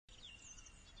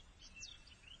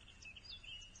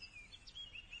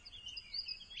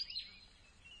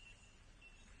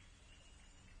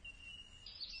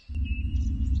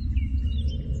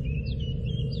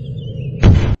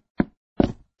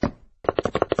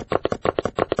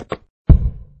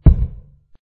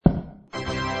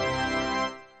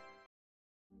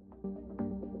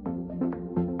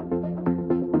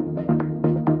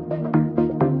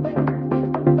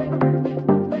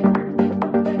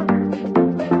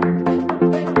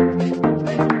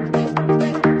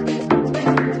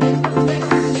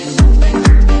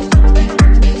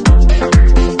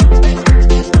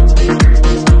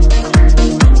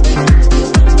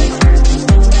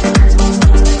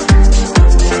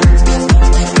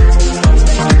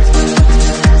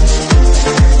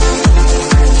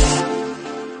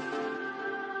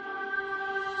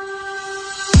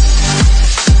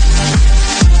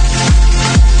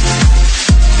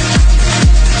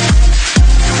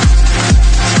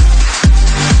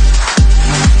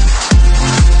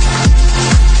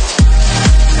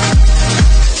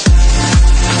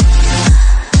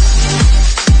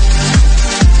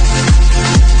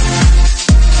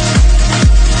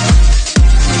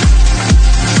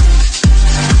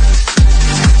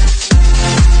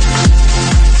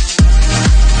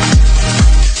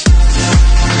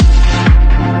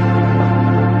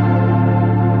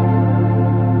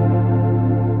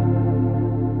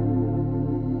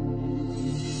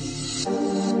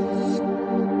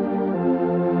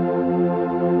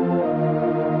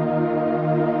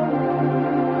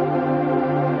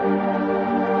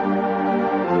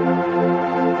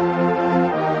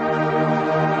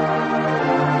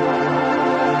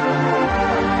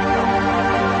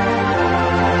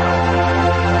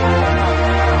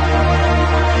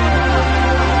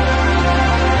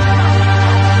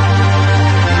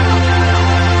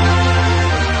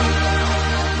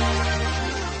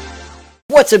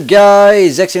What's up,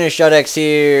 guys? X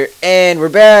here, and we're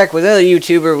back with another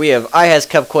YouTuber. We have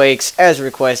iHasCupquakes, as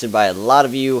requested by a lot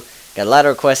of you. Got a lot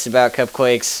of requests about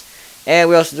cupquakes, and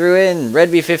we also threw in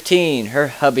Redb15, her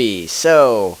hubby.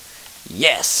 So,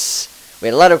 yes, we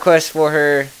had a lot of requests for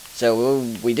her, so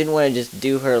we didn't want to just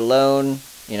do her alone,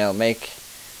 you know, make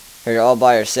her all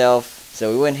by herself.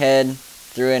 So we went ahead,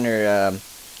 threw in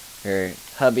her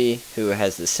hubby, who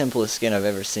has the simplest skin I've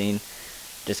ever seen.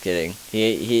 Just kidding.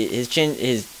 His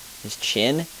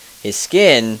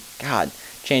skin, God,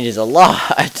 changes a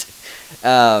lot.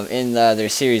 In their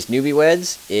series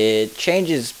Newlyweds, it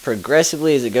changes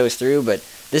progressively as it goes through, but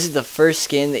this is the first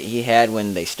skin that he had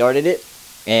when they started it,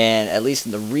 and at least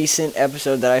in the recent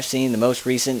episode that I've seen, the most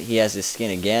recent, he has this skin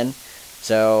again.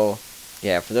 So,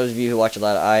 yeah, for those of you who watch a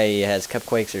lot of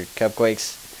iHasCupquakes or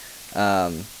Cupquakes,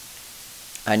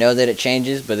 I know that it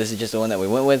changes, but this is just the one that we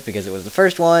went with because it was the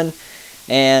first one.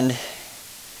 And,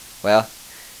 well,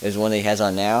 it was one that he has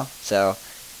on now, so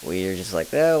we were just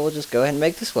like, oh, we'll just go ahead and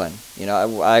make this one. You know,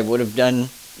 we would have done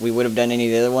any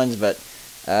of the other ones, but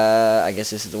I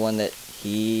guess this is the one that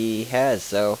he has.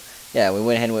 So, yeah, we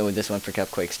went ahead and went with this one for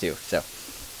Cupquakes too. So,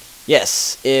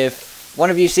 yes, if one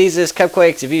of you sees this,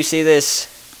 Cupquakes, if you see this,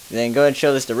 then go ahead and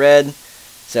show this to Red,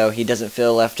 so he doesn't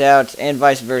feel left out, and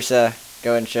vice versa.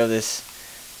 Go ahead and show this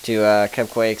to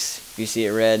Cupquakes if you see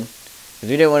it, Red. Because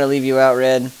we didn't want to leave you out,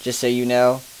 Red, just so you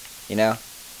know.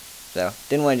 So,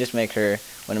 didn't want to just make her,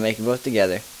 want to make you both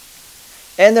together.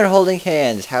 And they're holding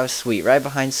hands, how sweet, right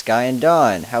behind Sky and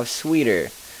Dawn, how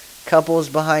sweeter. Couples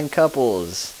behind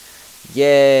couples,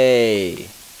 yay.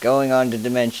 Going on to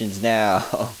dimensions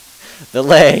now. The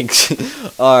legs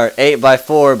are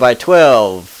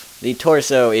 8x4x12. The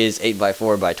torso is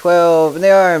 8x4x12, and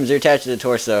the arms are attached to the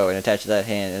torso and attached to that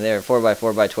hand, and they're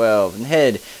 4x4x12, and the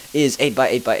head is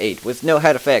 8x8x8 with no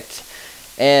head effect.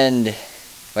 And,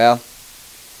 well,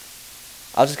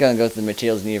 I'll just go through the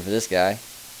materials needed for this guy.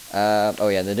 Oh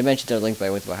yeah, the dimensions are linked by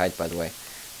width by height, by the way.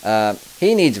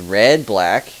 He needs red,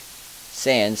 black,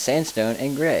 sand, sandstone,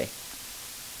 and gray.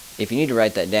 If you need to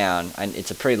write that down, it's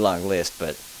a pretty long list,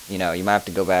 but, you know, you might have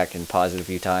to go back and pause it a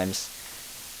few times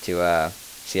to,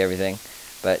 see everything.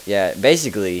 But yeah,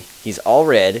 basically he's all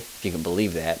red, if you can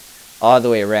believe that, all the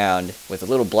way around with a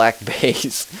little black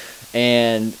base.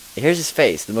 And here's his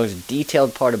face, the most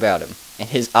detailed part about him, and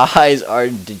his eyes are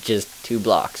just 2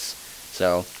 blocks.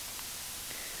 So,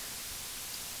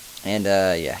 and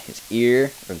yeah, his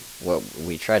ear, or what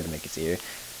we tried to make his ear,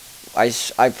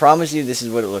 I promise you this is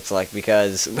what it looks like,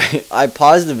 because I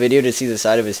paused the video to see the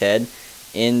side of his head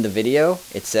in the video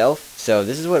itself. So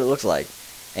this is what it looks like.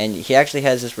 And he actually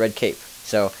has this red cape.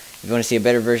 So if you want to see a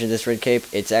better version of this red cape,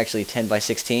 it's actually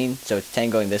 10x16. So it's 10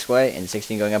 going this way and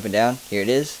 16 going up and down. Here it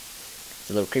is. It's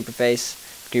a little creeper face.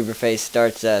 Creeper face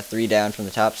starts 3 down from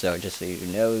the top. So just so you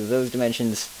know those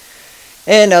dimensions.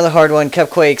 And now the hard one,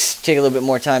 Cupquakes. Take a little bit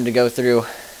more time to go through.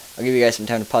 I'll give you guys some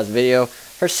time to pause the video.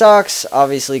 Her socks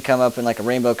obviously come up in like a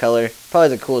rainbow color. Probably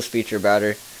the coolest feature about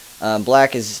her.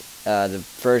 Black is the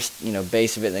first,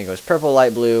 base of it. Then it goes purple,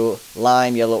 light blue,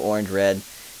 lime, yellow, orange, red.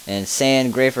 And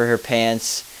sand, gray for her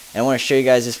pants. And I want to show you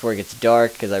guys this before it gets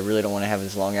dark, because I really don't want to have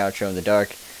this long outro in the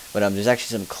dark. But there's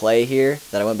actually some clay here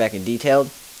that I went back and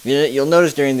detailed. You'll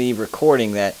notice during the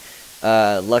recording that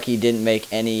Lucky didn't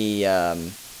make any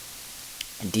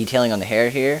detailing on the hair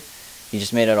here. He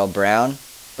just made it all brown.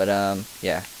 But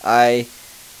yeah, I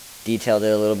detailed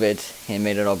it a little bit and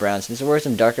made it all brown. Since there were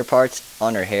some darker parts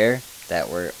on her hair that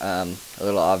were a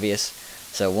little obvious,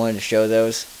 so I wanted to show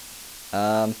those.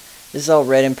 This is all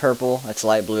red and purple. That's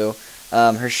light blue.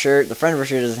 Her shirt, the front of her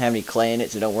shirt doesn't have any clay in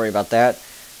it, so don't worry about that.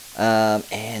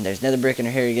 And there's Nether Brick in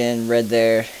her hair again, red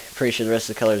there. Pretty sure the rest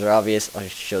of the colors are obvious. I'll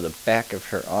just show the back of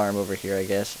her arm over here, I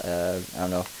guess. I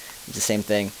don't know. It's the same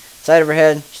thing. Side of her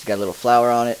head, she's got a little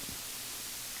flower on it.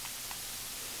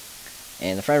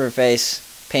 And the front of her face,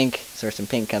 pink, so some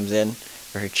pink comes in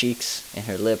for her cheeks and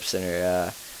her lips and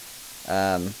her,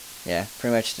 yeah,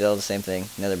 pretty much still the same thing.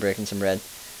 Nether Brick and some red.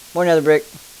 More Nether Brick.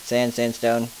 Sand,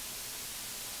 sandstone.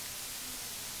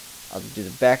 I'll do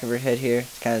the back of her head here.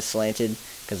 It's kind of slanted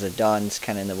because the dawn's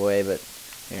kind of in the way, but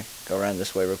here, go around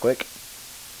this way real quick.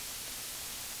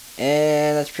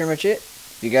 And that's pretty much it.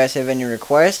 If you guys have any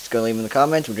requests, go leave them in the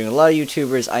comments. We're doing a lot of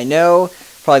YouTubers. I know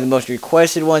probably the most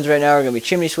requested ones right now are going to be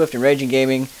Chimney Swift and Raging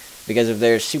Gaming because of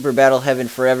their Super Battle Heaven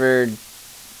Forever,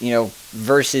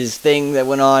 versus thing that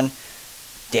went on.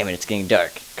 Damn it, it's getting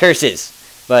dark. Curses!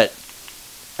 But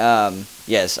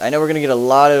yes, I know we're going to get a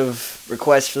lot of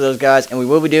requests for those guys, and we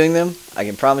will be doing them. I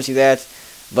can promise you that.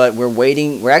 But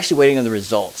we're actually waiting on the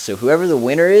results. So whoever the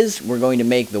winner is, we're going to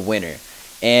make the winner.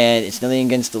 And it's nothing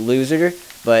against the loser,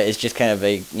 but it's just kind of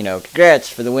a, you know, congrats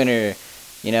for the winner,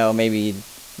 you know, maybe,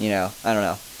 you know, I don't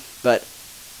know. But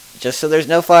just so there's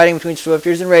no fighting between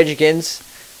Swifters and Ragekins,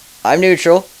 I'm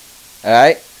neutral,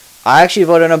 alright? I actually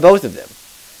voted on both of them.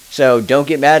 So don't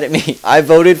get mad at me. I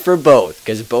voted for both,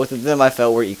 because both of them I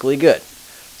felt were equally good.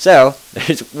 So,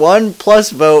 there's 1 plus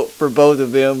vote for both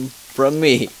of them from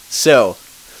me. So,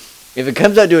 if it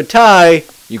comes out to a tie,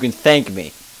 you can thank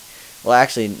me. Well,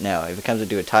 actually, no. If it comes out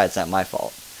to a tie, it's not my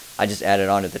fault. I just added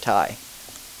on to the tie.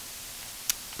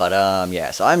 But,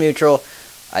 yeah. So, I'm neutral.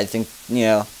 I think, you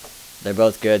know, they're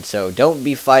both good. So, don't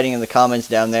be fighting in the comments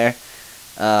down there.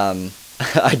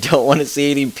 I don't want to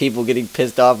see any people getting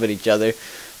pissed off at each other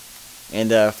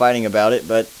and fighting about it.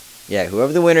 But, yeah,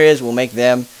 whoever the winner is, we'll make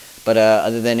them. But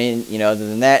other than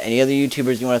that, any other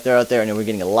YouTubers you want to throw out there? I know we're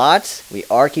getting a lot. We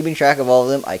are keeping track of all of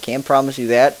them. I can promise you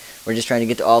that. We're just trying to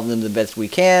get to all of them the best we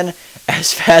can,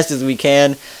 as fast as we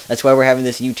can. That's why we're having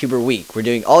this YouTuber week. We're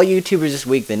doing all YouTubers this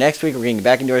week. The next week, we're getting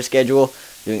back into our schedule,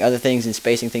 doing other things and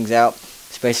spacing things out,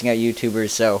 spacing out YouTubers.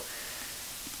 So,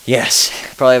 yes,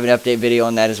 probably have an update video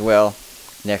on that as well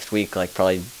next week, like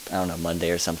probably, I don't know, Monday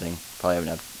or something. Probably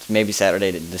have maybe Saturday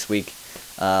this week.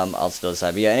 I'll still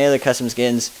decide. But yeah, any other custom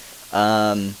skins,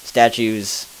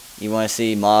 statues, you want to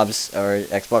see mobs or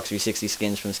Xbox 360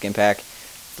 skins from the skin pack,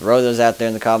 throw those out there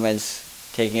in the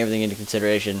comments, taking everything into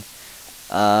consideration.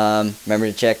 Remember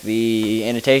to check the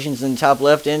annotations in the top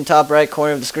left and top right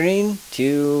corner of the screen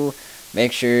to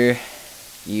make sure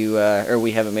you, or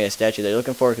we haven't made a statue that you're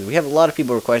looking for, because we have a lot of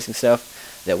people requesting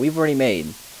stuff that we've already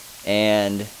made.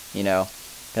 And, you know,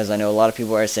 because I know a lot of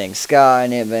people are saying Sky,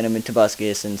 Ant Venom, and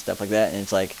Tobuscus and stuff like that, and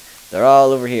it's like, they're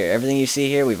all over here. Everything you see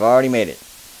here, we've already made it.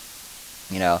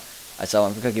 You know, I saw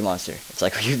one for Cookie Monster. It's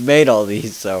like, we've made all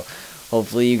these, so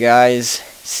hopefully you guys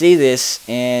see this,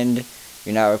 and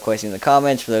you're not requesting in the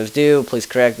comments. For those do, please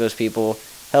correct those people.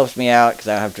 Helps me out, because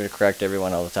I don't have to correct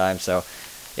everyone all the time. So,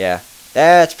 yeah,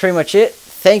 that's pretty much it.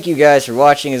 Thank you guys for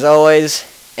watching, as always,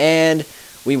 and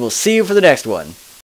we will see you for the next one.